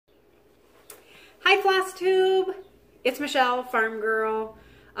Hi Flosstube, it's Michelle, Farm Girl.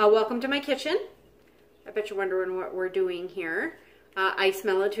 Welcome to my kitchen. I bet you're wondering what we're doing here. I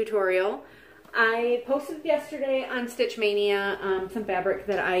smell a tutorial. I posted yesterday on Stitch Mania some fabric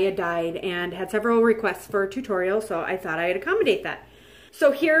that I had dyed and had several requests for a tutorial, so I thought I'd accommodate that.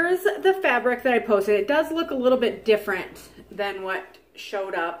 So here's the fabric that I posted. It does look a little bit different than what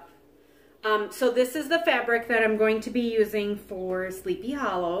showed up. So this is the fabric that I'm going to be using for Sleepy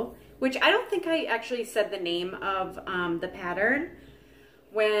Hollow, which I don't think I actually said the name of the pattern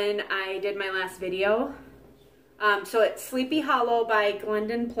when I did my last video. So it's Sleepy Hollow by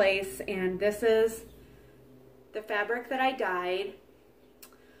Glendon Place, and this is the fabric that I dyed.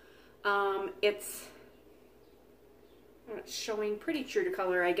 It's showing pretty true to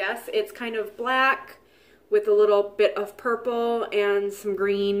color, I guess. It's kind of black with a little bit of purple and some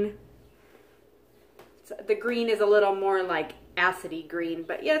green. The green is a little more like acidy green,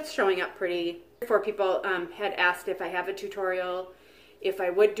 but yeah, it's showing up pretty. Before people had asked if I have a tutorial, if I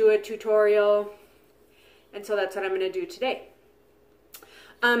would do a tutorial, and so that's what I'm going to do today.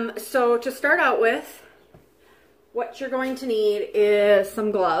 So to start out with, what you're going to need is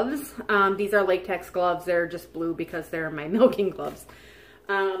some gloves. These are latex gloves. They're just blue because they're my milking gloves.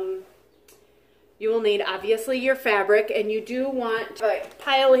 You will need obviously your fabric, and you do want a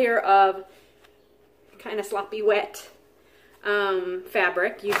pile here of kind of sloppy wet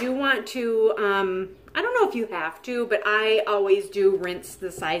fabric. You do want to, I don't know if you have to, but I always do rinse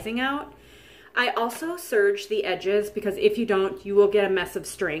the sizing out. I also serge the edges because if you don't, you will get a mess of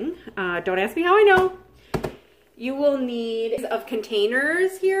string. Don't ask me how I know. You will need of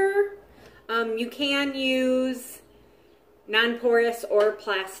containers here. You can use non-porous or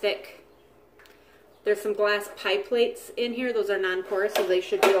plastic. There's some glass pie plates in here. Those are non-porous, so they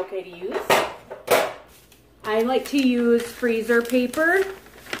should be okay to use. I like to use freezer paper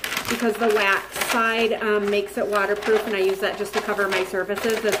because the wax side makes it waterproof, and I use that just to cover my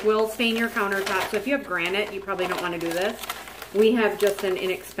surfaces. This will stain your countertop, so if you have granite, you probably don't want to do this. We have just an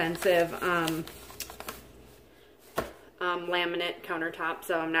inexpensive laminate countertop,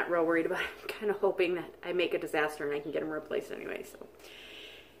 so I'm not real worried about it. I'm kind of hoping that I make a disaster and I can get them replaced anyway. So,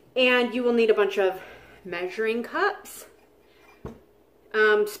 and you will need a bunch of measuring cups,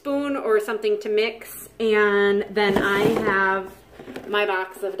 spoon or something to mix, and then I have my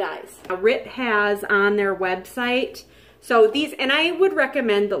box of dyes. RIT has on their website, so these, and I would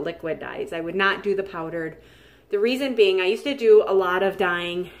recommend the liquid dyes. I would not do the powdered. The reason being, I used to do a lot of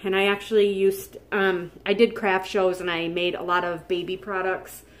dyeing, and I actually used, I did craft shows and I made a lot of baby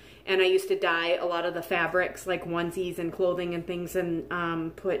products, and I used to dye a lot of the fabrics, like onesies and clothing and things,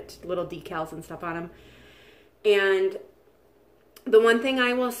 and put little decals and stuff on them. And the one thing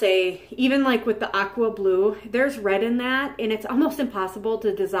I will say, even like with the aqua blue, there's red in that, and it's almost impossible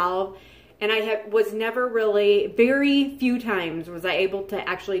to dissolve. And I was never really, very few times was I able to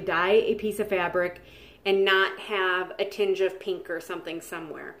actually dye a piece of fabric and not have a tinge of pink or something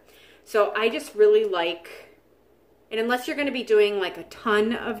somewhere. So I just really like, and unless you're going to be doing like a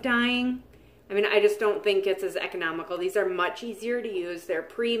ton of dyeing, I mean, I just don't think it's as economical. These are much easier to use. They're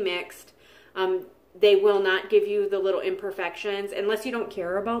pre-mixed. They will not give you the little imperfections. Unless you don't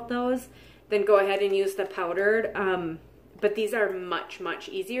care about those, then go ahead and use the powdered. But these are much, much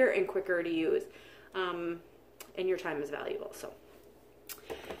easier and quicker to use. And your time is valuable. So,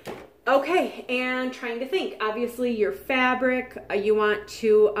 okay, and trying to think. Obviously, your fabric, you want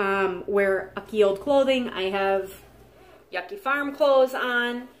to wear Yucky clothing. I have Yucky Farm clothes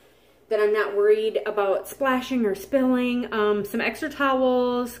on that I'm not worried about splashing or spilling. Some extra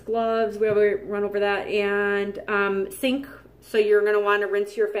towels, gloves, we will run over that, and sink. So you're going to want to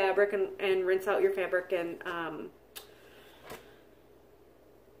rinse your fabric and rinse out your fabric. And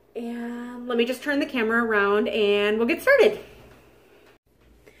let me just turn the camera around and we'll get started.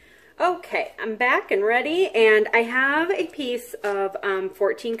 Okay, I'm back and ready, and I have a piece of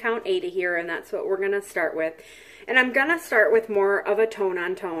 14 count 80 here, and that's what we're going to start with. And I'm going to start with more of a tone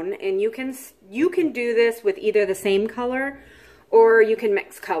on tone, and you can do this with either the same color or you can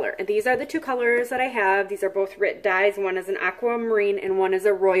mix color. And these are the two colors that I have. These are both RIT dyes. One is an aquamarine and one is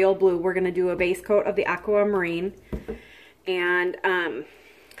a royal blue. We're going to do a base coat of the aquamarine. And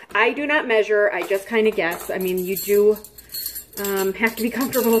I do not measure. I just kind of guess. I mean, you do have to be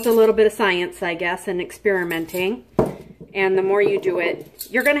comfortable with a little bit of science, I guess, and experimenting. And the more you do it,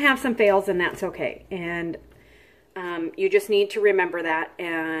 you're going to have some fails, and that's okay. And you just need to remember that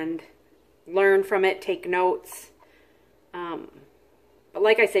and learn from it, take notes. But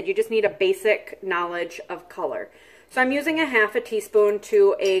like I said, you just need a basic knowledge of color. So I'm using a half a teaspoon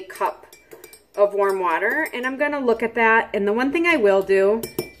to a cup of warm water, and I'm going to look at that. And the one thing I will do,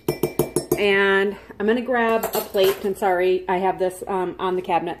 And I'm going to grab a plate. And sorry, I have this on the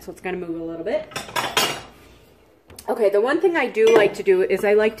cabinet, so it's going to move a little bit. Okay, the one thing I do like to do is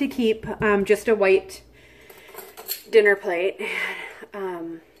I like to keep just a white dinner plate.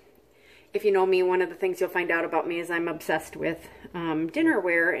 If you know me, one of the things you'll find out about me is I'm obsessed with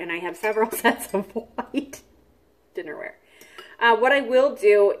dinnerware, and I have several sets of white dinnerware. What I will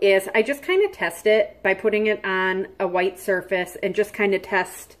do is I just kind of test it by putting it on a white surface and just kind of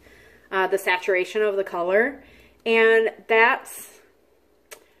test the saturation of the color, and that's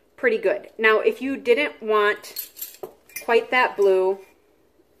pretty good. Now, if you didn't want quite that blue,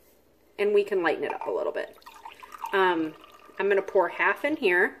 and we can lighten it up a little bit, I'm going to pour half in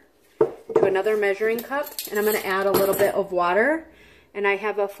here to another measuring cup, and I'm going to add a little bit of water, and I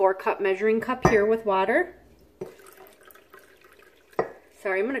have a 4-cup measuring cup here with water.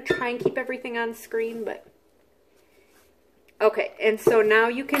 Sorry, I'm going to try and keep everything on screen, but okay, and so now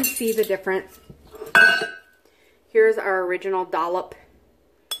you can see the difference. Here's our original dollop,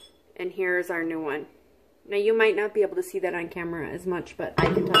 and here's our new one. Now, you might not be able to see that on camera as much, but I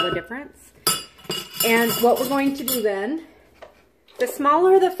can tell the difference. And what we're going to do then, the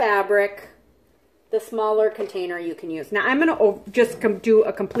smaller the fabric, the smaller container you can use. Now, I'm going to just do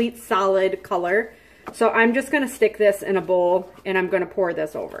a complete solid color. So I'm just going to stick this in a bowl, and I'm going to pour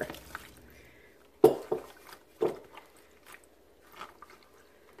this over.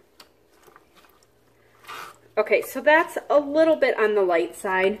 Okay, so that's a little bit on the light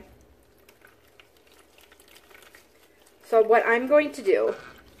side. So what I'm going to do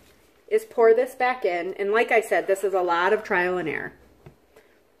is pour this back in, and like I said, this is a lot of trial and error.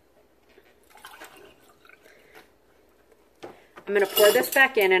 I'm going to pour this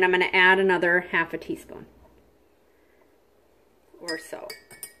back in, and I'm going to add another half a teaspoon or so.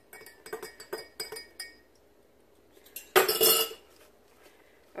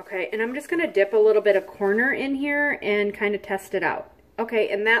 Okay, and I'm just going to dip a little bit of corner in here and kind of test it out. Okay,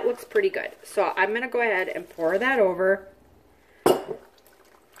 and that looks pretty good. So I'm going to go ahead and pour that over.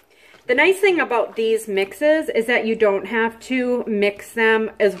 The nice thing about these mixes is that you don't have to mix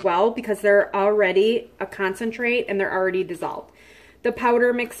them as well because they're already a concentrate and they're already dissolved. The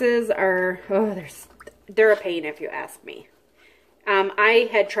powder mixes are, oh, they're a pain if you ask me. I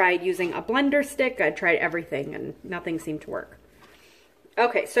had tried using a blender stick. I tried everything and nothing seemed to work.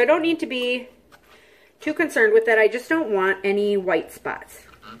 Okay, so I don't need to be too concerned with that. I just don't want any white spots.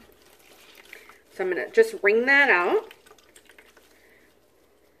 So I'm going to just wring that out.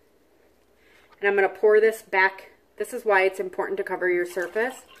 And I'm going to pour this back. This is why it's important to cover your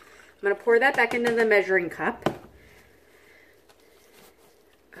surface. I'm going to pour that back into the measuring cup.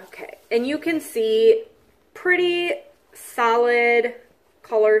 Okay, and you can see pretty solid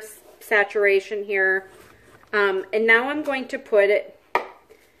color saturation here. And now I'm going to put it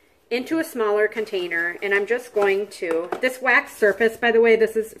into a smaller container, and I'm just going to, this wax surface, by the way,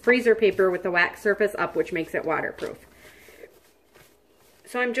 this is freezer paper with the wax surface up, which makes it waterproof.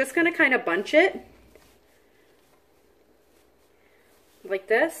 So I'm just going to kind of bunch it like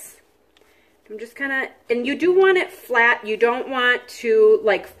this. I'm just kind of, and you do want it flat. You don't want to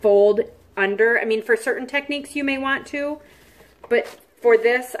like fold under. I mean, for certain techniques you may want to, but for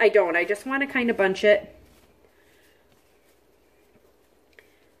this I don't. I just want to kind of bunch it.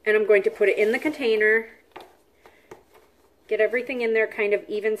 And I'm going to put it in the container. Get everything in there kind of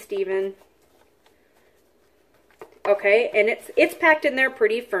even Steven. Okay, and it's packed in there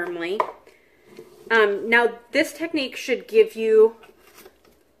pretty firmly. Now, this technique should give you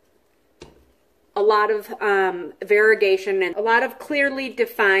a lot of variegation and a lot of clearly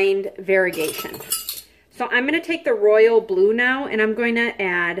defined variegation. So I'm going to take the royal blue now, and I'm going to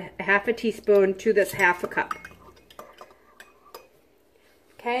add a half a teaspoon to this half a cup.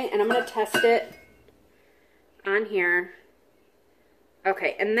 Okay, and I'm going to test it on here.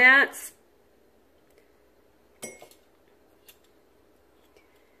 Okay, and that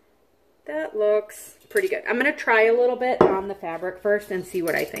looks pretty good. I'm going to try a little bit on the fabric first and see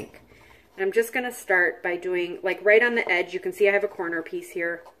what I think. And I'm just going to start by doing, like right on the edge, you can see I have a corner piece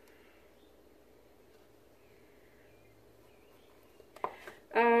here.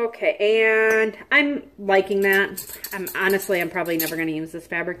 Okay, and I'm liking that. Honestly, I'm probably never going to use this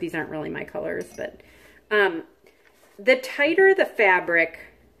fabric. These aren't really my colors, but the tighter the fabric,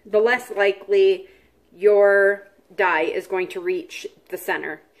 the less likely your dye is going to reach the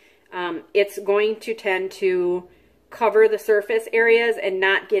center. It's going to tend to cover the surface areas and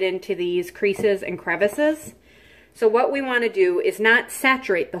not get into these creases and crevices. So what we want to do is not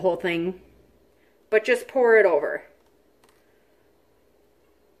saturate the whole thing, but just pour it over.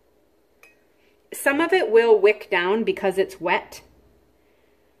 Some of it will wick down because it's wet.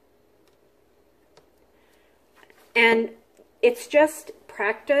 And it's just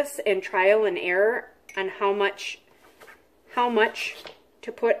practice and trial and error on how much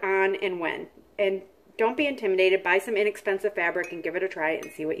to put on and when. And don't be intimidated. Buy some inexpensive fabric and give it a try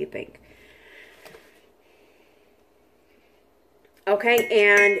and see what you think. Okay,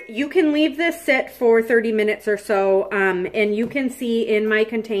 and you can leave this sit for 30 minutes or so, and you can see in my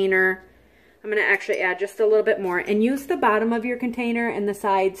container, I'm going to actually add just a little bit more, and use the bottom of your container and the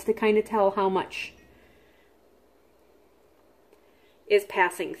sides to kind of tell how much is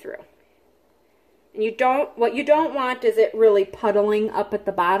passing through. And what you don't want is it really puddling up at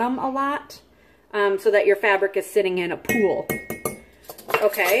the bottom a lot, so that your fabric is sitting in a pool.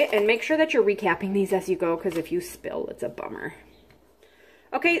 Okay, and make sure that you're recapping these as you go, because if you spill, it's a bummer.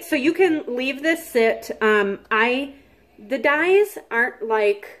 Okay, so you can leave this sit. The dyes aren't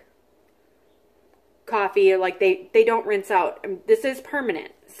like coffee, like they don't rinse out. This is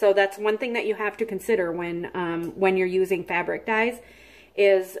permanent, so that's one thing that you have to consider when you're using fabric dyes,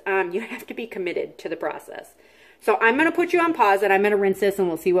 is you have to be committed to the process. So I'm going to put you on pause and I'm going to rinse this and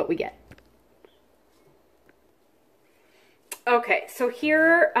we'll see what we get. Okay, so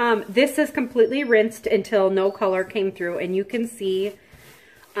here, this is completely rinsed until no color came through, and you can see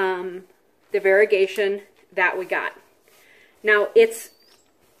the variegation that we got. Now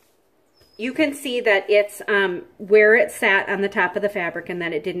you can see that it's where it sat on the top of the fabric and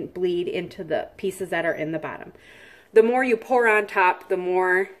that it didn't bleed into the pieces that are in the bottom. The more you pour on top, the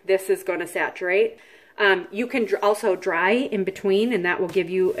more this is going to saturate. You can also dry in between, and that will give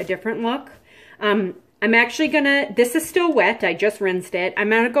you a different look. I'm actually this is still wet, I just rinsed it. I'm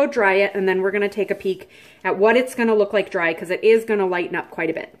gonna go dry it, and then we're gonna take a peek at what it's gonna look like dry, because it is gonna lighten up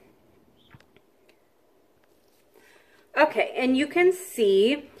quite a bit. Okay, and you can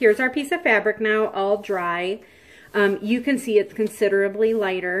see, here's our piece of fabric now, all dry. You can see it's considerably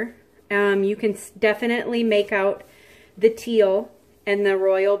lighter. You can definitely make out the teal and the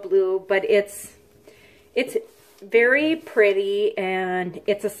royal blue, but it's very pretty, and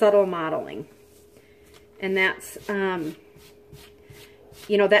it's a subtle modeling. And that's,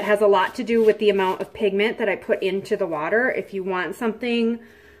 you know, that has a lot to do with the amount of pigment that I put into the water. If you want something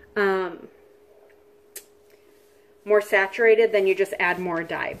more saturated, then you just add more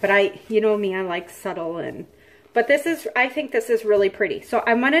dye. But you know me, I like subtle, but I think this is really pretty. So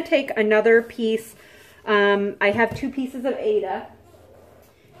I'm going to take another piece. I have 2 pieces of Aida.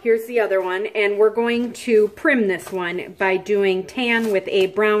 Here's the other one, and we're going to prim this one by doing tan with a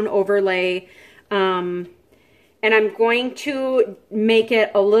brown overlay. And I'm going to make it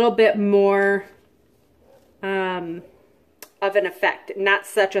a little bit more of an effect, not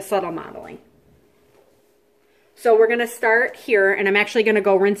such a subtle modeling. So we're going to start here, and I'm actually going to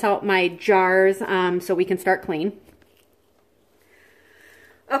go rinse out my jars so we can start clean.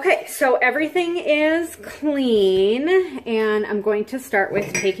 Okay, so everything is clean, and I'm going to start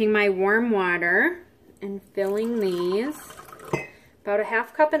with taking my warm water and filling these. About a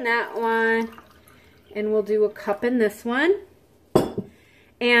half cup in that one. And we'll do a cup in this one.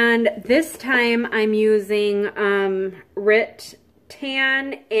 And this time I'm using Rit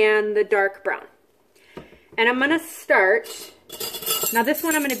Tan and the dark brown. And I'm going to start, now this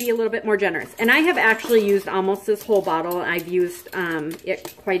one I'm going to be a little bit more generous. And I have actually used almost this whole bottle. I've used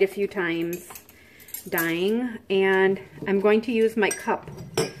it quite a few times dyeing. And I'm going to use my cup,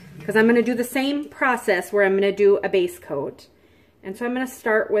 because I'm going to do the same process where I'm going to do a base coat. And so I'm going to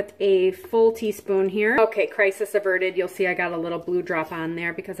start with a full teaspoon here. Okay, crisis averted. You'll see I got a little blue drop on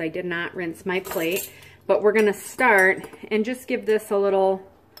there because I did not rinse my plate. But we're going to start and just give this a little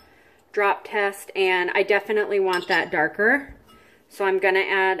drop test. And I definitely want that darker. So I'm going to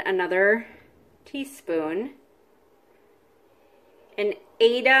add another teaspoon. And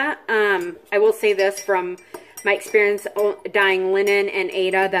Aida, I will say this from my experience dyeing linen and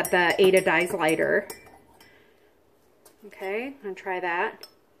Aida, that the Aida dyes lighter. Okay, I'm going to try that.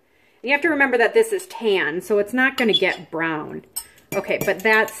 And you have to remember that this is tan, so it's not going to get brown. Okay, but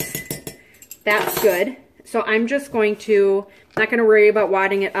that's good. So I'm just going to, not going to worry about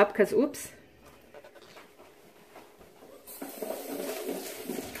wadding it up because, oops.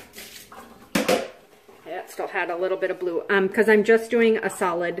 That still had a little bit of blue, because I'm just doing a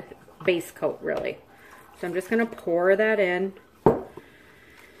solid base coat, really. So I'm just going to pour that in.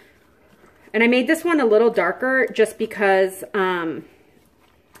 And I made this one a little darker just because I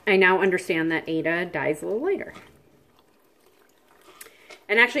now understand that Aida dyes a little lighter.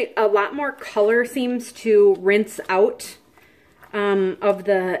 And actually a lot more color seems to rinse out of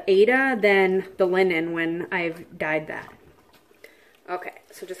the Aida than the linen when I've dyed that. Okay,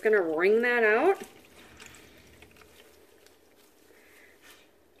 so just going to wring that out.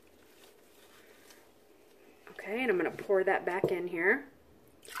 Okay, and I'm going to pour that back in here.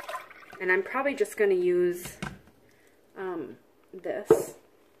 And I'm probably just going to use this.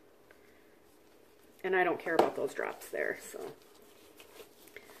 And I don't care about those drops there, so.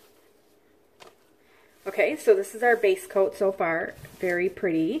 Okay, so this is our base coat so far. Very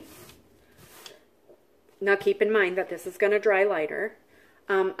pretty. Now keep in mind that this is going to dry lighter.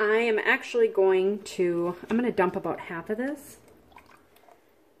 I am actually going to dump about half of this.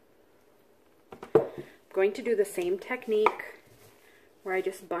 I'm going to do the same technique where I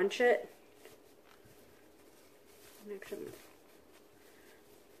just bunch it.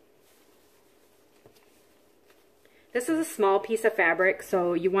 This is a small piece of fabric,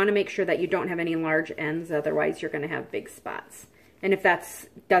 so you want to make sure that you don't have any large ends, otherwise you're going to have big spots. And if that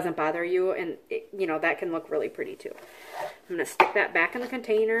doesn't bother you, and you know, that can look really pretty too. I'm going to stick that back in the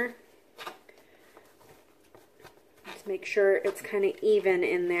container. Just make sure it's kind of even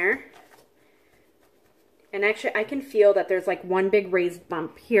in there. And actually, I can feel that there's like one big raised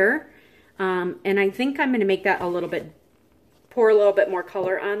bump here. And I think I'm going to make that a little bit, pour a little bit more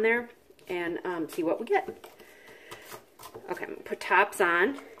color on there and see what we get. Okay, I'm going to put tops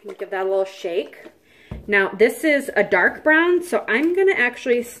on and give that a little shake. Now, this is a dark brown, so I'm going to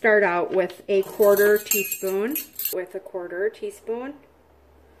actually start out with a 1/4 teaspoon. With a 1/4 teaspoon.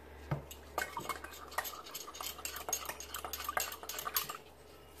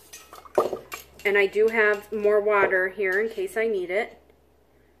 And I do have more water here in case I need it.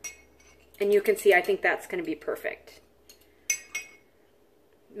 And you can see, I think that's going to be perfect.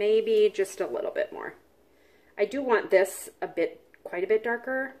 Maybe just a little bit more. I do want this quite a bit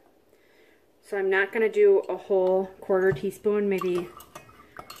darker. So I'm not going to do a whole 1/4 teaspoon, maybe.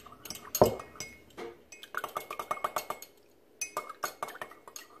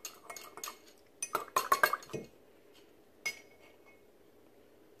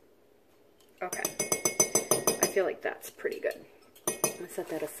 Okay. I feel like that's pretty good. I'm going to set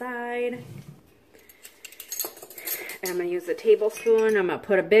that aside. And I'm going to use a tablespoon. I'm going to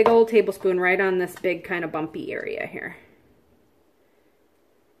put a big old tablespoon right on this big kind of bumpy area here.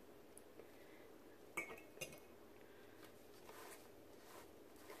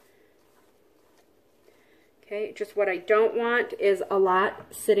 Okay, just what I don't want is a lot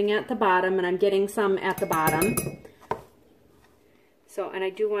sitting at the bottom, and I'm getting some at the bottom. So, and I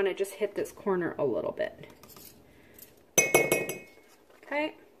do want to just hit this corner a little bit.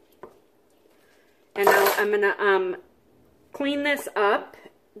 Okay. And now I'm going to clean this up,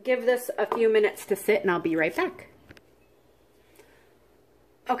 give this a few minutes to sit, and I'll be right back.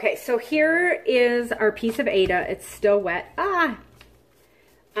 Okay, so here is our piece of Aida. It's still wet.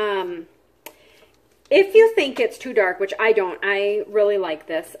 If you think it's too dark, which I don't, I really like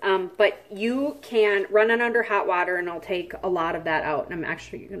this, but you can run it under hot water and it'll take a lot of that out. And I'm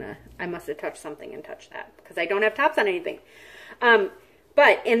actually I must have touched something and touched that because I don't have tops on anything.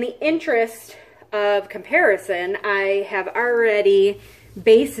 But in the interest of comparison, I have already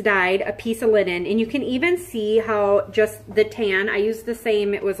base dyed a piece of linen, and you can even see how just the tan, I used the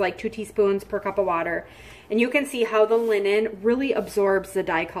same, it was like 2 teaspoons per cup of water. And you can see how the linen really absorbs the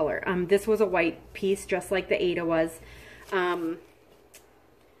dye color. This was a white piece, just like the Aida was. And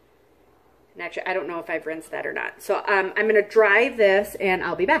actually, I don't know if I've rinsed that or not. So I'm going to dry this, and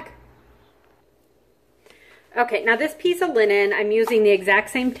I'll be back. Okay, now this piece of linen, I'm using the exact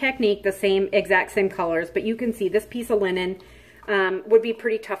same technique, the exact same colors. But you can see this piece of linen would be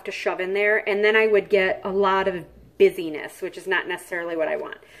pretty tough to shove in there. And then I would get a lot of busyness, which is not necessarily what I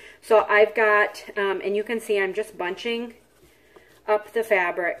want. So I've got, and you can see I'm just bunching up the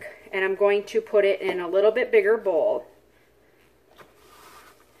fabric, and I'm going to put it in a little bit bigger bowl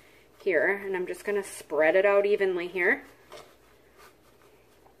here, and I'm just going to spread it out evenly here.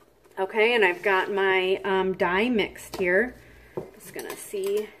 Okay, and I've got my dye mixed here. Just going to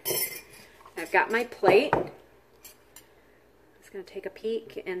see, I've got my plate. Just going to take a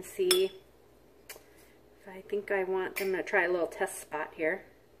peek and see if I think I want, I'm going to try a little test spot here.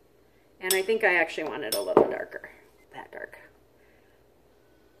 And I think I actually want it a little darker, that dark.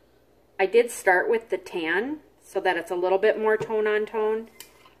 I did start with the tan so that it's a little bit more tone on tone.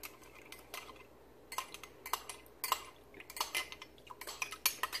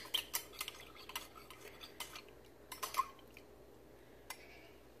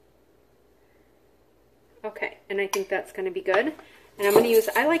 Okay, and I think that's going to be good. And I'm going to use,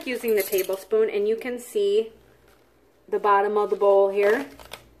 I like using the tablespoon, and you can see the bottom of the bowl here.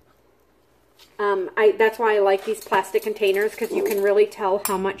 That's why I like these plastic containers, because you can really tell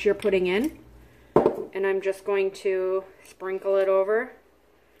how much you're putting in. And I'm just going to sprinkle it over.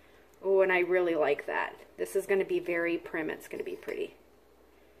 Oh, and I really like that. This is going to be very prim. It's going to be pretty.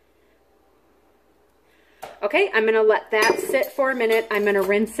 Okay, I'm gonna let that sit for a minute. I'm gonna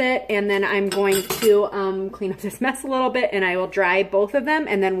rinse it, and then I'm going to clean up this mess a little bit, and I will dry both of them,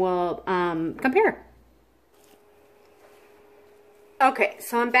 and then we'll compare. Okay,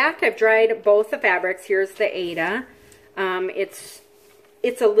 so I'm back. I've dried both the fabrics. Here's the Aida.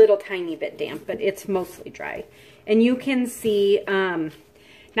 It's a little tiny bit damp, but it's mostly dry. And you can see, now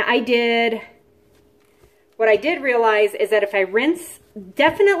what I did realize is that if I rinse,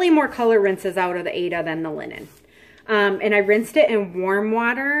 definitely more color rinses out of the Aida than the linen. And I rinsed it in warm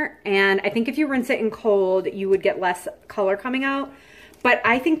water, and I think if you rinse it in cold, you would get less color coming out. But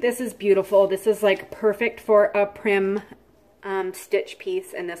I think this is beautiful. This is like perfect for a prim stitch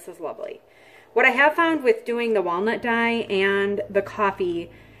piece, and this is lovely. What I have found with doing the walnut dye and the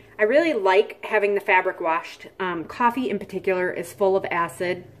coffee, I really like having the fabric washed. Coffee in particular is full of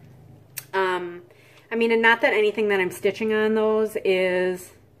acid. I mean, and not that anything that I'm stitching on those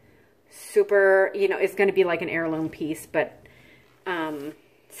is super, you know, is going to be like an heirloom piece, but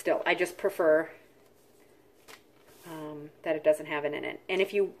still, I just prefer that it doesn't have it in it. And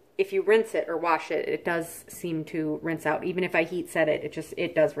if you rinse it or wash it, it does seem to rinse out. Even if I heat set it,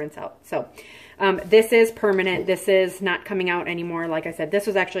 it does rinse out. So this is permanent. This is not coming out anymore. Like I said, this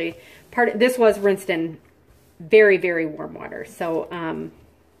was actually this was rinsed in very, very warm water. So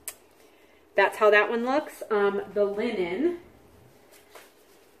that's how that one looks. The linen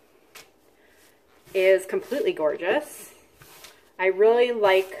is completely gorgeous. I really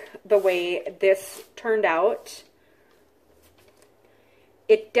like the way this turned out.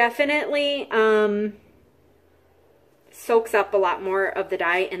 It definitely soaks up a lot more of the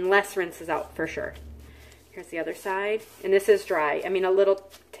dye and less rinses out for sure. Here's the other side. And this is dry. I mean, a little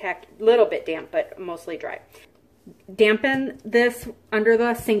bit damp, but mostly dry. Dampen this under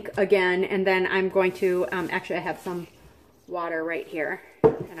the sink again, and then I'm going to, actually I have some water right here,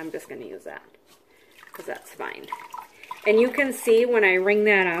 and I'm just going to use that because that's fine. And you can see when I wring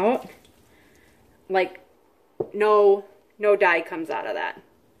that out, like no dye comes out of that.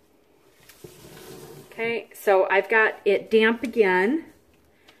 Okay, so I've got it damp again,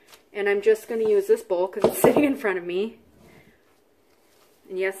 and I'm just going to use this bowl because it's sitting in front of me.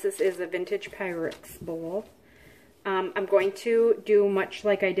 And yes, this is a vintage Pyrex bowl. I'm going to do much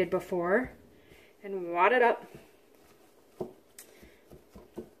like I did before and wad it up.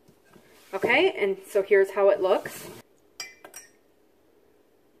 Okay, and so here's how it looks.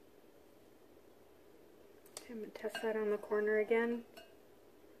 I'm going to test that on the corner again.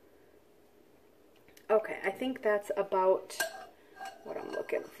 Okay, I think that's about what I'm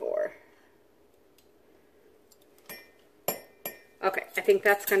looking for. Okay, I think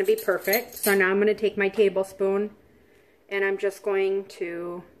that's going to be perfect. So now I'm going to take my tablespoon and I'm just going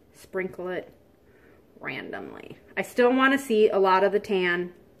to sprinkle it randomly. I still want to see a lot of the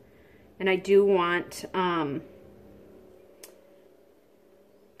tan, and I do want the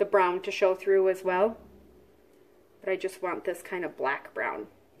brown to show through as well. But I just want this kind of black brown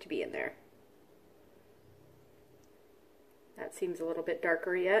to be in there. That seems a little bit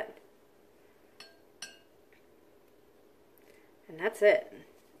darker yet. And that's it.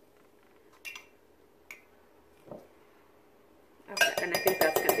 Okay, and I think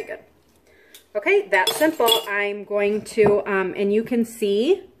that's going to be good. Okay, that's simple. I'm going to, and you can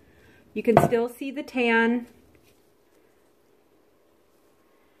still see the tan.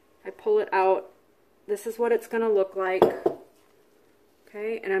 I pull it out. This is what it's going to look like.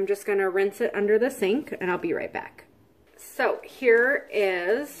 Okay, and I'm just going to rinse it under the sink, and I'll be right back. So here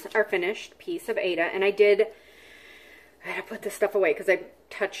is our finished piece of Aida, and I had to put this stuff away because I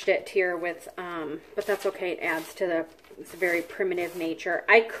touched it here with, but that's okay. It adds to it's a very primitive nature.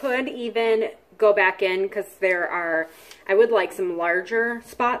 I could even go back in because I would like some larger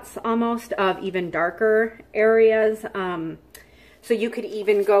spots almost of even darker areas. So you could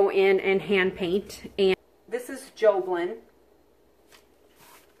even go in and hand paint. And this is Joblin.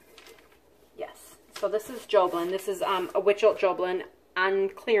 Yes, so this is Joblin. This is a Witchelt Joblin on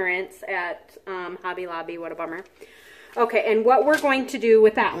clearance at Hobby Lobby. What a bummer. Okay, and what we're going to do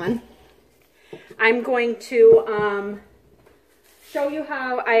with that one, I'm going to show you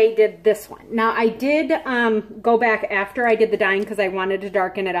how I did this one. Now, I did go back after I did the dyeing because I wanted to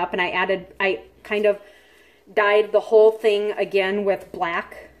darken it up, and I kind of dyed the whole thing again with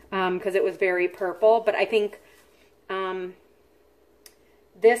black because it was very purple. But I think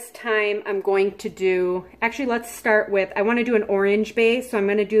this time I'm going to do, actually let's start with, I want to do an orange base, so I'm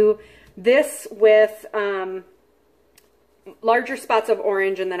going to do this with larger spots of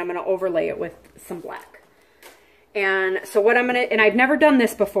orange, and then I'm going to overlay it with some black. And so what I'm going to, and I've never done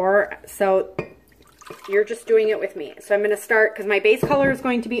this before, so You're just doing it with me. So I'm going to start, because my base color is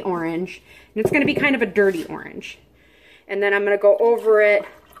going to be orange, and it's going to be kind of a dirty orange. And then I'm going to go over it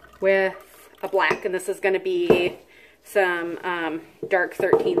with a black, and this is going to be some dark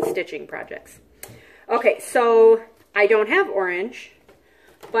 13 stitching projects. Okay, so I don't have orange,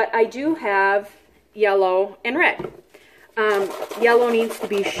 but I do have yellow and red. Yellow needs to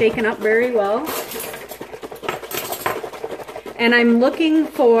be shaken up very well. And I'm looking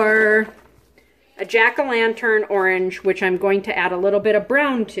for a jack-o'-lantern orange, which I'm going to add a little bit of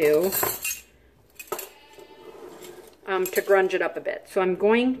brown to grunge it up a bit. So I'm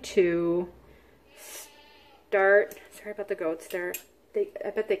going to start, sorry about the goats, I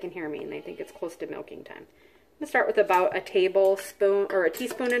bet they can hear me and they think it's close to milking time. I'm going to start with about a tablespoon or a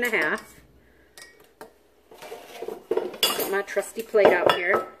teaspoon and a half. Get my trusty plate out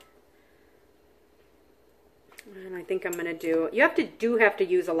here. And I think I'm going to do, you have to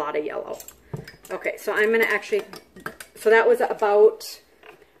use a lot of yellow. Okay, so I'm going to actually, so that was about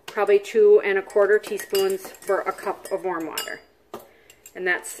probably 2 1/4 teaspoons for a cup of warm water. And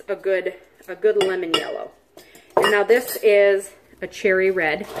that's a good lemon yellow. And now this is a cherry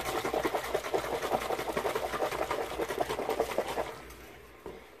red.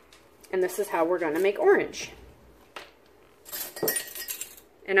 And this is how we're going to make orange.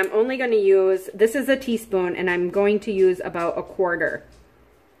 And I'm only going to use, this is a teaspoon, and I'm going to use about 1/4.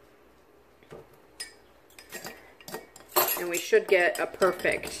 And we should get a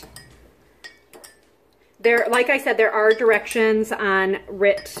perfect. There, like I said, there are directions on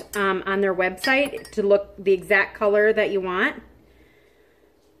RIT on their website to look the exact color that you want.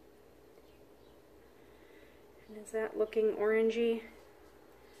 And is that looking orangey?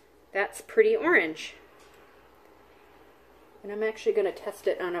 That's pretty orange. And I'm actually going to test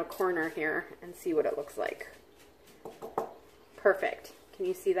it on a corner here and see what it looks like. Perfect. Can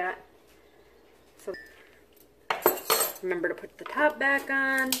you see that? So remember to put the top back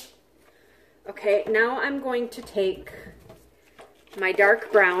on. Okay, now I'm going to take my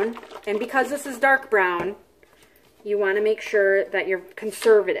dark brown, and because this is dark brown, you want to make sure that you're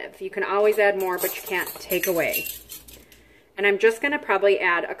conservative. You can always add more, but you can't take away. And I'm just going to probably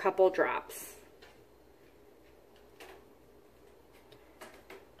add a couple drops.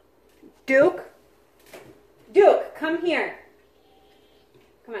 Duke, come here.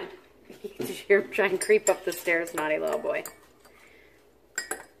 Come on. You're trying to creep up the stairs, naughty little boy.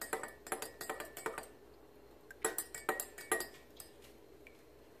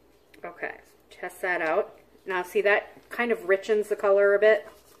 Okay, test that out. Now see, that kind of richens the color a bit.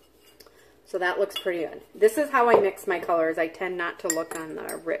 So that looks pretty good. This is how I mix my colors. I tend not to look on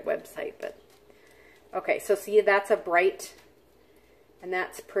the RIT website, but okay, so see, that's a bright, and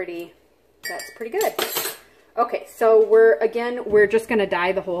that's pretty good. Okay, so we're just going to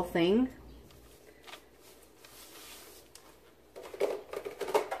dye the whole thing.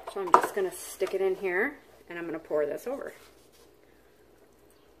 So I'm just going to stick it in here, and I'm going to pour this over.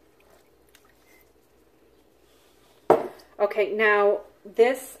 Okay, now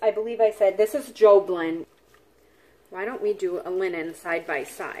this, I believe I said, this is Joblin. Why don't we do a linen side by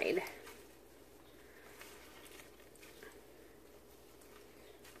side?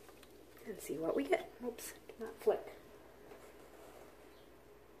 And see what we get. Oops, cannot flick.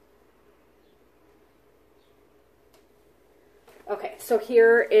 Okay, so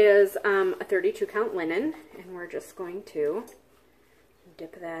here is a 32 count linen, and we're just going to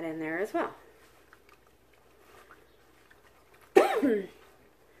dip that in there as well.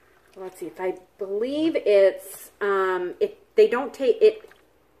 Let's see, if I believe it's, they don't take it,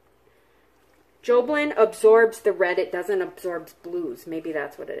 Joblin absorbs the red, it doesn't absorb blues. Maybe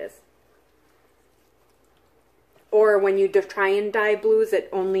that's what it is. Or when you try and dye blues, it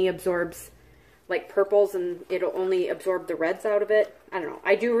only absorbs like purples and it'll only absorb the reds out of it. I don't know.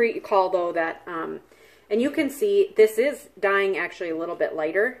 I do recall though that, and you can see this is dyeing actually a little bit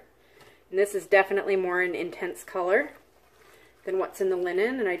lighter. And this is definitely more an intense color than what's in the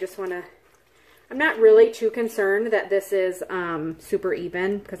linen. And I just want to, I'm not really too concerned that this is super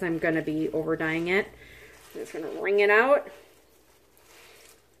even because I'm going to be over dyeing it. I'm just going to wring it out.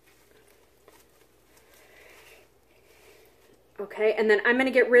 Okay, and then I'm going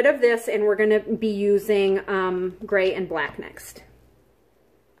to get rid of this and we're going to be using gray and black next.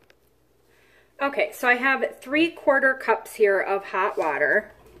 Okay, so I have 3/4 cups here of hot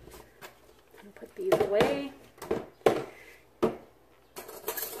water. I'm going to put these away.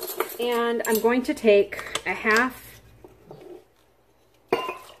 And I'm going to take a half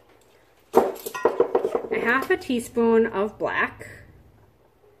a teaspoon of black.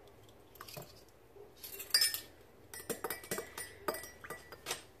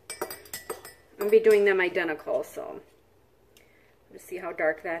 I'm going to be doing them identical, so let's see how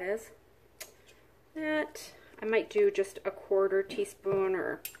dark that is. That, I might do just a 1/4 teaspoon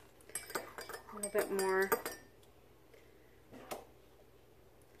or a little bit more.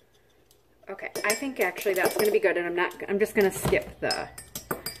 Okay, I think actually that's going to be good, and I'm just going to skip the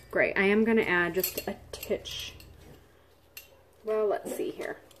gray. I am going to add just a titch. Well, let's see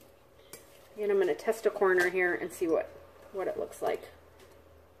here. And I'm going to test a corner here and see what it looks like.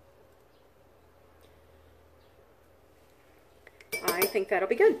 I think that'll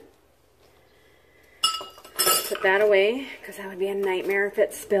be good. Put that away, because that would be a nightmare if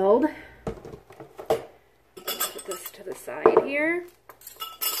it spilled. Put this to the side here.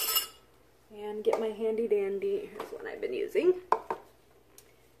 And get my handy dandy. Here's one I've been using.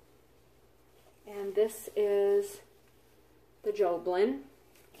 And this is the Joblin.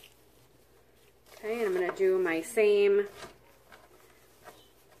 Okay, and I'm going to do my same.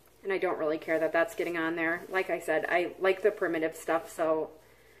 And I don't really care that that's getting on there. Like I said, I like the primitive stuff, so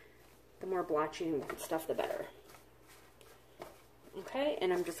the more blotching stuff, the better. Okay,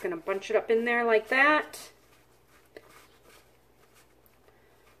 and I'm just going to bunch it up in there like that.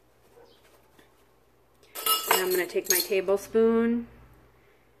 And I'm going to take my tablespoon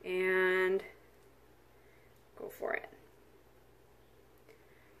and go for it.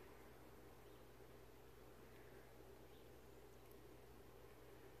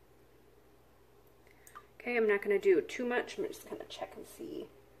 Okay, I'm not going to do too much. I'm just going to check and see.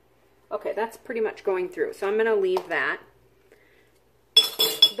 Okay, that's pretty much going through. So I'm going to leave that.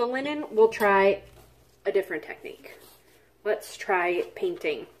 The linen, we'll try a different technique. Let's try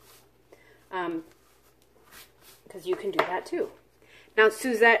painting. Because you can do that too. Now,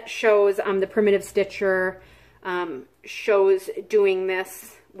 Suzette shows, the Primitive Stitcher shows doing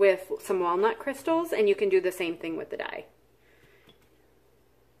this with some walnut crystals, and you can do the same thing with the dye.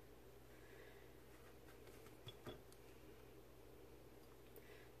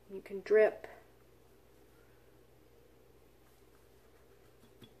 You can drip.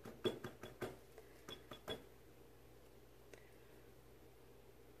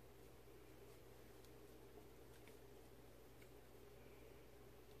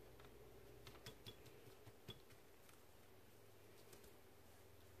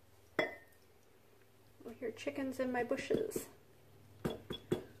 I hear chickens in my bushes.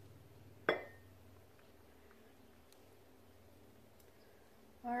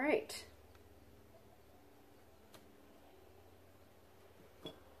 All right.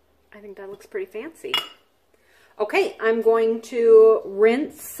 I think that looks pretty fancy. Okay, I'm going to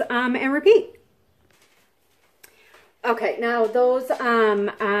rinse and repeat. Okay, now those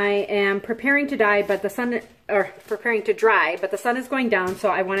I am preparing to dye, but the sun, or preparing to dry, but the sun is going down, so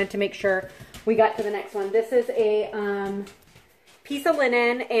I wanted to make sure we got to the next one. This is a piece of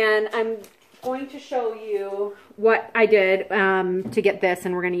linen, and I'm going to show you what I did to get this,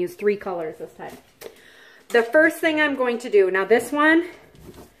 and we're going to use 3 colors this time. The first thing I'm going to do, now this one,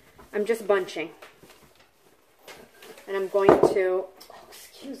 I'm just bunching. And I'm going to, oh,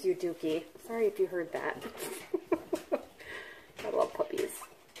 excuse you, Dookie. Sorry if you heard that. I love puppies.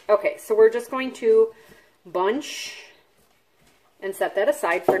 Okay, so we're just going to bunch and set that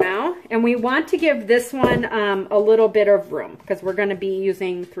aside for now. And we want to give this one a little bit of room because we're going to be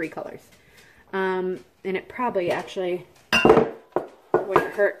using 3 colors. And it probably actually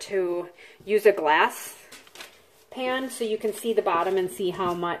wouldn't hurt to use a glass pan so you can see the bottom and see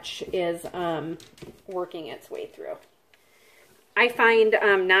how much is working its way through. I find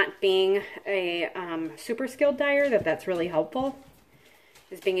not being a super skilled dyer that's really helpful,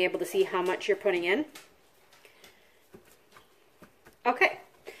 is being able to see how much you're putting in. Okay,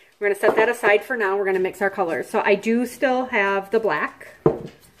 we're going to set that aside for now. We're going to mix our colors. So I do still have the black.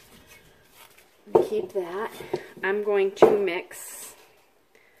 Keep that. I'm going to mix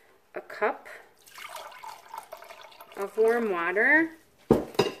a cup of warm water.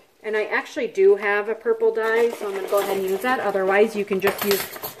 And I actually do have a purple dye, so I'm going to go ahead and use that. Otherwise, you can just use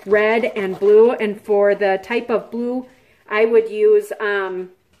red and blue. And for the type of blue, I would use a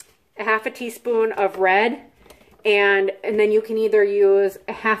half a teaspoon of red. And then you can either use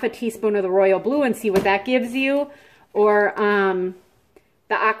a half a teaspoon of the royal blue and see what that gives you. Or the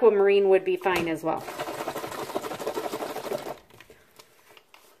aquamarine would be fine as well.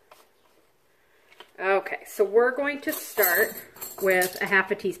 Okay, so we're going to start with a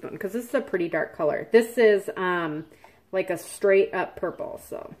half a teaspoon because this is a pretty dark color. This is like a straight up purple,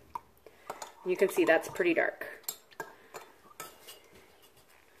 so you can see that's pretty dark.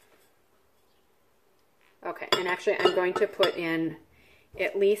 Okay, and actually I'm going to put in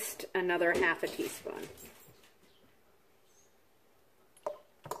at least another half a teaspoon.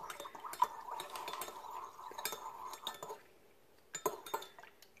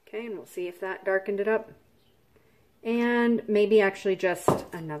 Okay, and we'll see if that darkened it up. And maybe actually just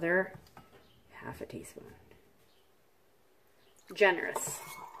another half a teaspoon. Generous.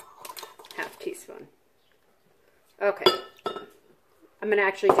 Half teaspoon. Okay. I'm going to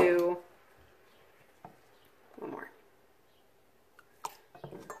actually do one more.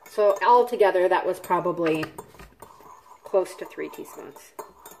 So altogether, that was probably close to 3 teaspoons.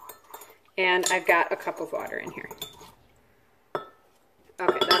 And I've got a cup of water in here.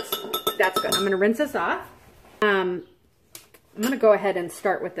 Okay, that's good. I'm going to rinse this off. I'm going to go ahead and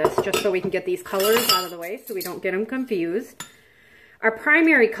start with this just so we can get these colors out of the way so we don't get them confused. Our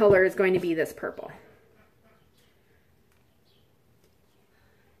primary color is going to be this purple.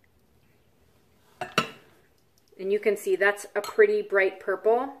 And you can see that's a pretty bright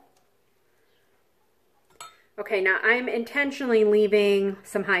purple. Okay, now I'm intentionally leaving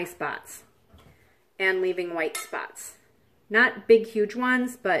some high spots and leaving white spots. Not big, huge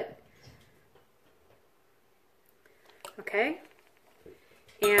ones, but okay.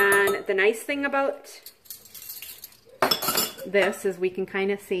 And the nice thing about this is we can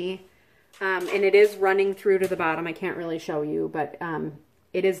kind of see, and it is running through to the bottom. I can't really show you, but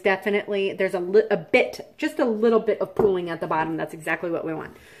it is definitely, there's just a little bit of pooling at the bottom. That's exactly what we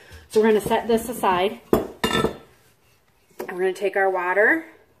want. So we're going to set this aside. And we're going to take our water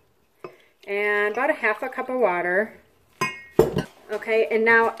and about a half a cup of water. Okay, and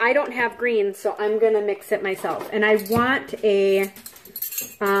now I don't have green, so I'm going to mix it myself. And I want a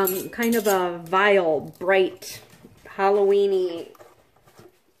kind of a vile, bright, Halloween-y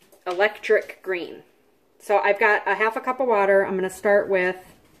electric green. So I've got a half a cup of water. I'm going to start with,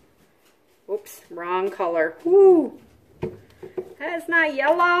 oops, wrong color. Woo! That's not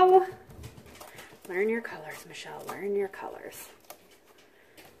yellow. Learn your colors, Michelle. Learn your colors.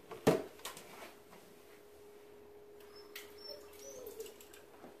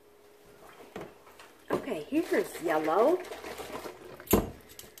 Okay, here's yellow.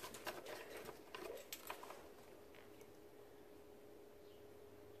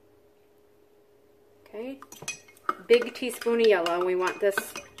 Okay, big teaspoon of yellow. We want this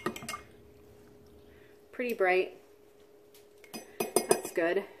pretty bright. That's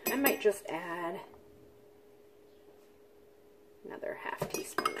good. I might just add another half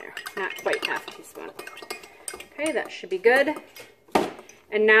teaspoon there. Not quite half teaspoon. Okay, that should be good.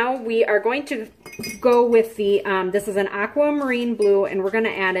 And now we are going to go with the, this is an aquamarine blue, and we're going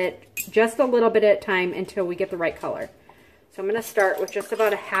to add it just a little bit at a time until we get the right color. So I'm going to start with just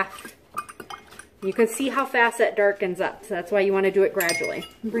about a half. You can see how fast that darkens up, so that's why you want to do it gradually.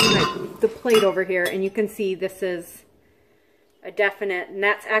 Bring the plate over here, and you can see this is a definite, and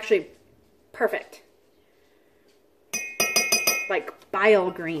that's actually perfect. Like bile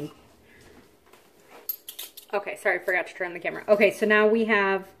green. Okay, sorry, I forgot to turn the camera. Okay, so now we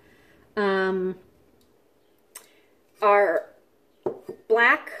have our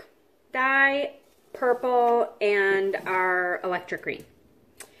black dye, purple, and our electric green.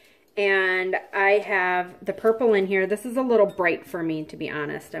 And I have the purple in here. This is a little bright for me, to be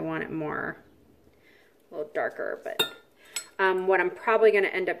honest. I want it more, a little darker, but what I'm probably going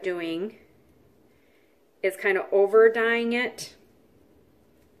to end up doing is kind of over dyeing it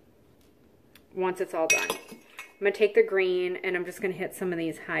once it's all done. I'm going to take the green and I'm just going to hit some of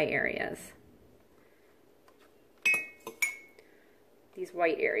these high areas. These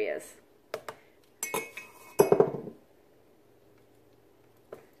white areas.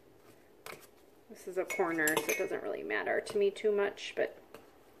 This is a corner, so it doesn't really matter to me too much, but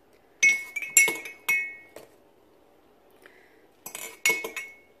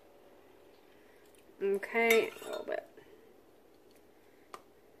okay, a little bit.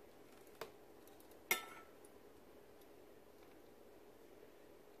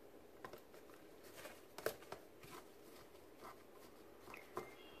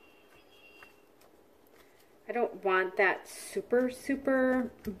 I don't want that super,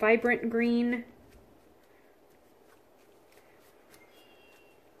 super vibrant green.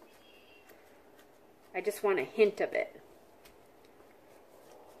 I just want a hint of it.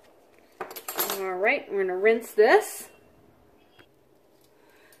 All right, we're gonna rinse this.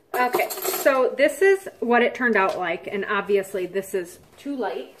 Okay, so this is what it turned out like, and obviously this is too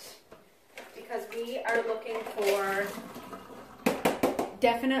light because we are looking for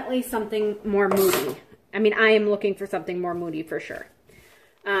definitely something more moody. I mean, I am looking for something more moody for sure.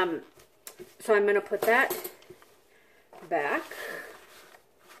 So I'm gonna put that back.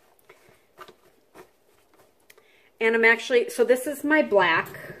 And I'm actually, so this is my black,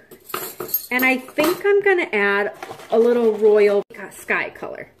 and I think I'm gonna add a little royal sky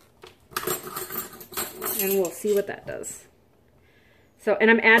color. And we'll see what that does. So,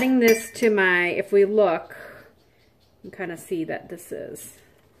 and I'm adding this to my, if we look, you can kind of see that this is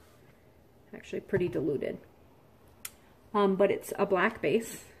actually pretty diluted. But it's a black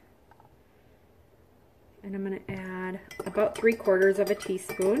base. And I'm going to add about 3/4 of a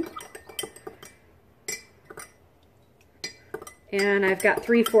teaspoon. And I've got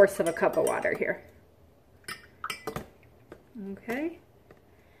 3/4 of a cup of water here. Okay.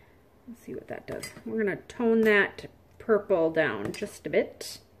 Let's see what that does. We're going to tone that purple down just a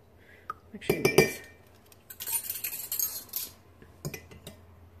bit. Actually, these.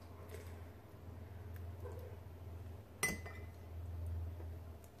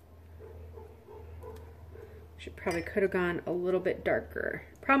 Probably could have gone a little bit darker.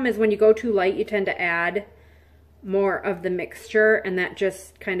 Problem is when you go too light, you tend to add more of the mixture, and that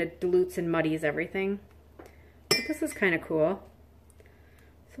just kind of dilutes and muddies everything. But this is kind of cool.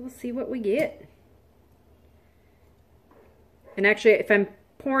 So we'll see what we get. And actually, if I'm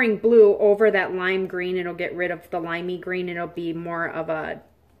pouring blue over that lime green, it'll get rid of the limey green. It'll be more of a,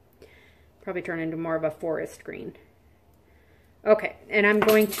 probably turn into more of a forest green. Okay, and I'm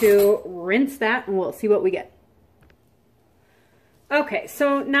going to rinse that, and we'll see what we get. Okay,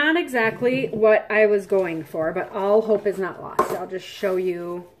 so not exactly what I was going for, but all hope is not lost. I'll just show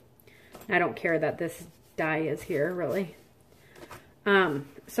you. I don't care that this dye is here, really.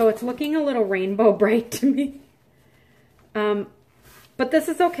 So it's looking a little rainbow bright to me. But this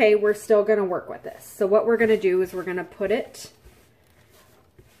is okay. We're still going to work with this. So what we're going to do is we're going to put it,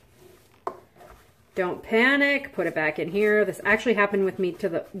 don't panic, put it back in here. This actually happened with me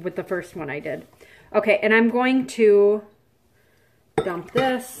with the first one I did. Okay, and I'm going to dump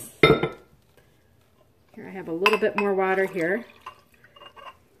this. Here I have a little bit more water here.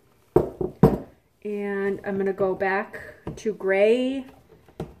 And I'm going to go back to gray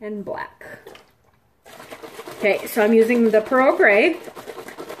and black. Okay, so I'm using the Pearl Gray.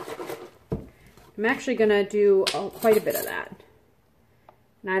 I'm actually going to do quite a bit of that.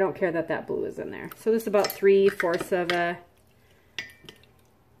 And I don't care that that blue is in there. So this is about 3/4 of a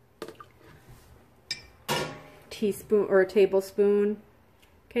teaspoon or a tablespoon.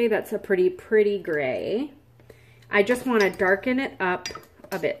 Okay, that's a pretty gray. I just want to darken it up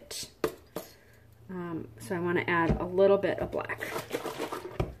a bit. So I want to add a little bit of black.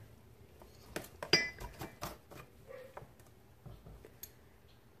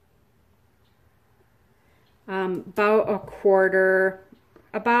 About a quarter,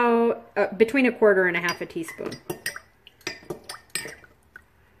 between a quarter and a half a teaspoon.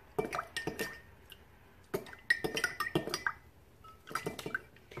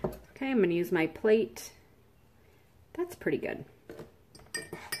 Okay, I'm going to use my plate. That's pretty good.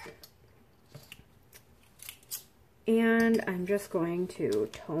 And I'm just going to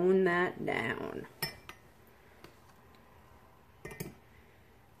tone that down.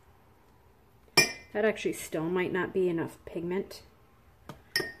 That actually still might not be enough pigment.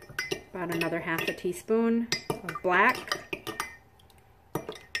 About another half a teaspoon of black.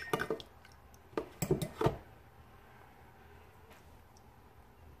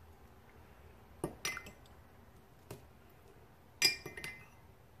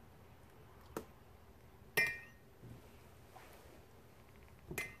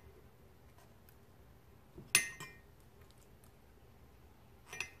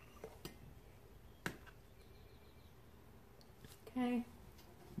 Okay.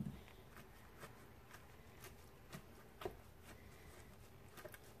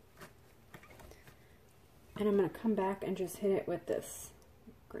 And I'm going to come back and just hit it with this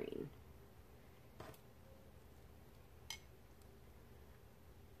green.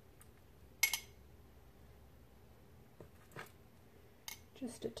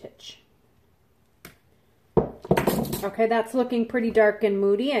 Just a titch. Okay, that's looking pretty dark and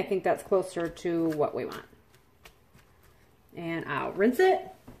moody. I think that's closer to what we want. And I'll rinse it.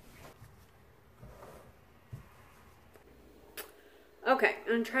 Okay, I'm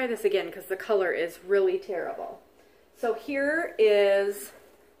going to try this again because the color is really terrible. So here is,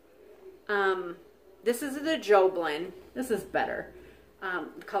 this is the Joblin. This is better.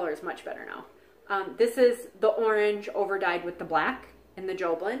 The color is much better now. This is the orange over-dyed with the black in the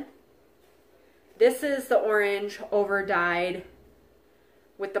Joblin. This is the orange over-dyed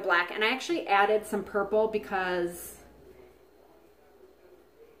with the black. And I actually added some purple because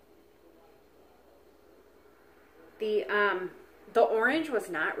the orange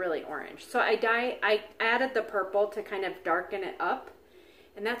was not really orange. So I added the purple to kind of darken it up,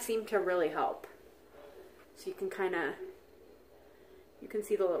 and that seemed to really help. So you can you can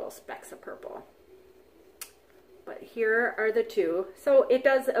see the little specks of purple. But here are the two. So it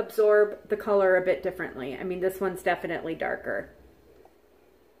does absorb the color a bit differently. I mean, this one's definitely darker.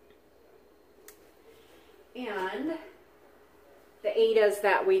 and the Adas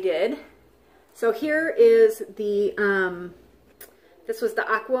that we did. So here is the, this was the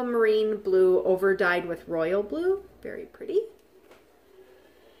aquamarine blue over dyed with royal blue. Very pretty.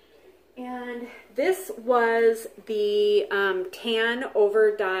 And this was the tan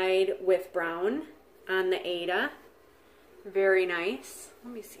over dyed with brown on the Ada. Very nice.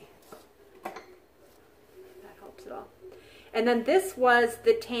 Let me see. That helps at all. And then this was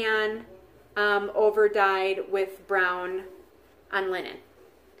the tan over dyed with brown on linen.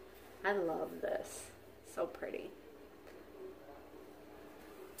 I love this. So pretty.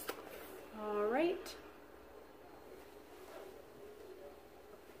 All right.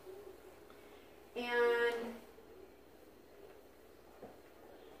 And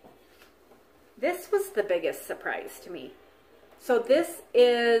this was the biggest surprise to me. So this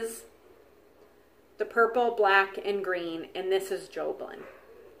is the purple, black, and green, and this is Joblin.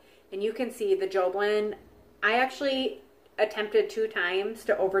 And you can see the Joblin, I actually attempted 2 times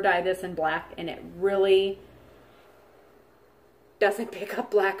to over dye this in black, and it really doesn't pick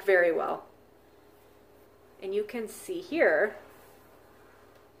up black very well. And you can see here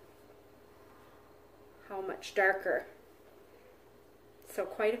how much darker. So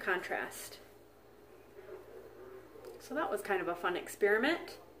quite a contrast. So that was kind of a fun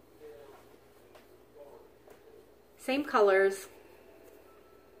experiment. Same colors.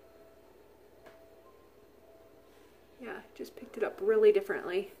 Yeah, just picked it up really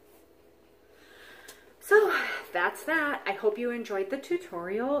differently. So that's that. I hope you enjoyed the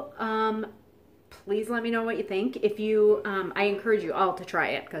tutorial. Please let me know what you think. If you, I encourage you all to try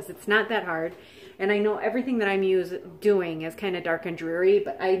it because it's not that hard. And I know everything that I'm doing is kind of dark and dreary,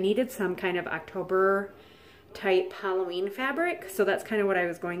 but I needed some kind of October type Halloween fabric. So that's kind of what I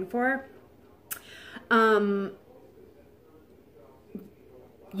was going for.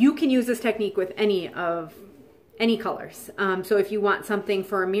 You can use this technique with any colors. So if you want something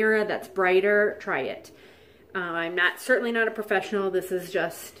for a Mira that's brighter, try it. I'm certainly not a professional. This is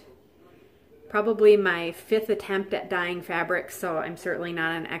just probably my 5th attempt at dyeing fabrics, so I'm certainly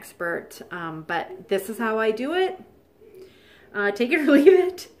not an expert, but this is how I do it. Take it or leave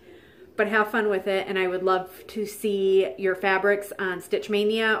it, but have fun with it, and I would love to see your fabrics on Stitch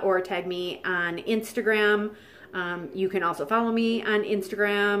Mania or tag me on Instagram. You can also follow me on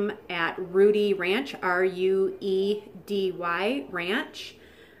Instagram at Ruedy Ranch, R-U-E-D-Y Ranch.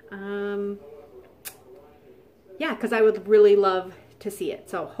 Yeah, because I would really love to see it.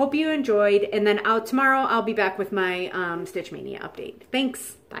 So hope you enjoyed, and then tomorrow I'll be back with my Stitch Mania update.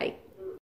 Thanks. Bye.